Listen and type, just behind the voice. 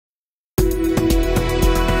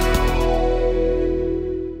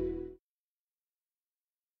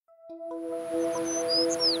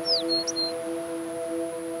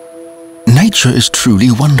nature is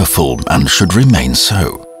truly wonderful and should remain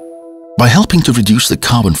so. By helping to reduce the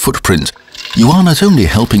carbon footprint, you are not only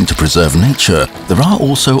helping to preserve nature, there are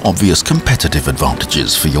also obvious competitive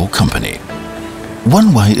advantages for your company.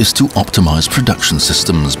 One way is to optimize production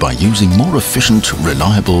systems by using more efficient,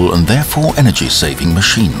 reliable and therefore energy-saving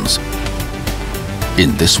machines.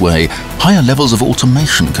 In this way, higher levels of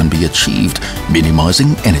automation can be achieved,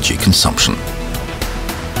 minimizing energy consumption.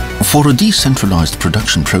 For a decentralized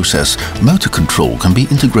production process, motor control can be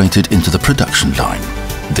integrated into the production line.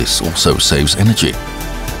 This also saves energy.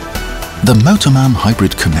 The Motorman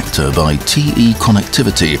Hybrid Connector by TE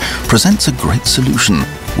Connectivity presents a great solution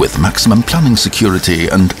with maximum planning security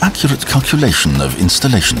and accurate calculation of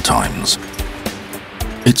installation times.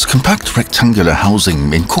 Its compact rectangular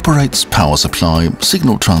housing incorporates power supply,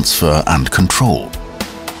 signal transfer and control.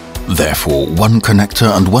 Therefore, one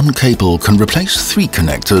connector and one cable can replace 3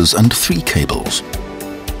 connectors and 3 cables.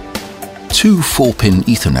 2 4-pin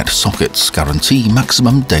Ethernet sockets guarantee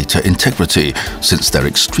maximum data integrity since their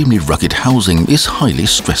extremely rugged housing is highly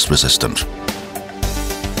stress-resistant.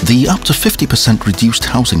 The up to 50% reduced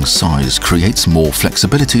housing size creates more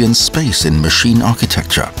flexibility and space in machine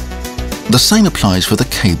architecture. The same applies for the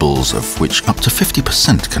cables, of which up to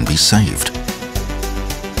 50% can be saved.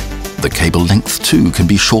 The cable length too can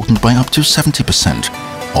be shortened by up to 70%.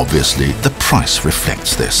 Obviously, the price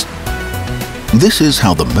reflects this. This is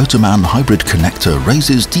how the Motorman Hybrid Connector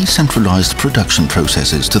raises decentralized production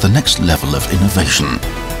processes to the next level of innovation,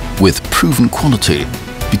 with proven quality,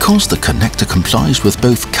 because the connector complies with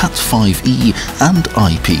both Cat5e and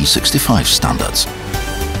IP65 standards.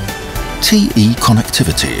 TE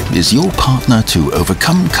Connectivity is your partner to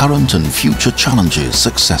overcome current and future challenges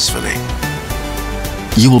successfully.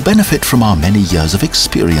 You will benefit from our many years of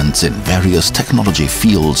experience in various technology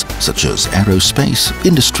fields such as aerospace,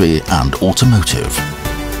 industry and automotive.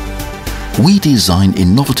 We design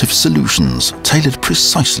innovative solutions tailored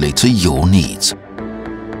precisely to your needs.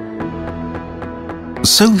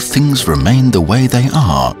 So things remain the way they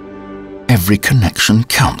are. Every connection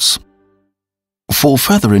counts. For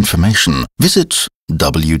further information, visit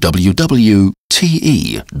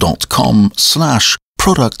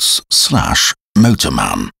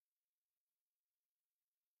www.te.com/products/Motorman.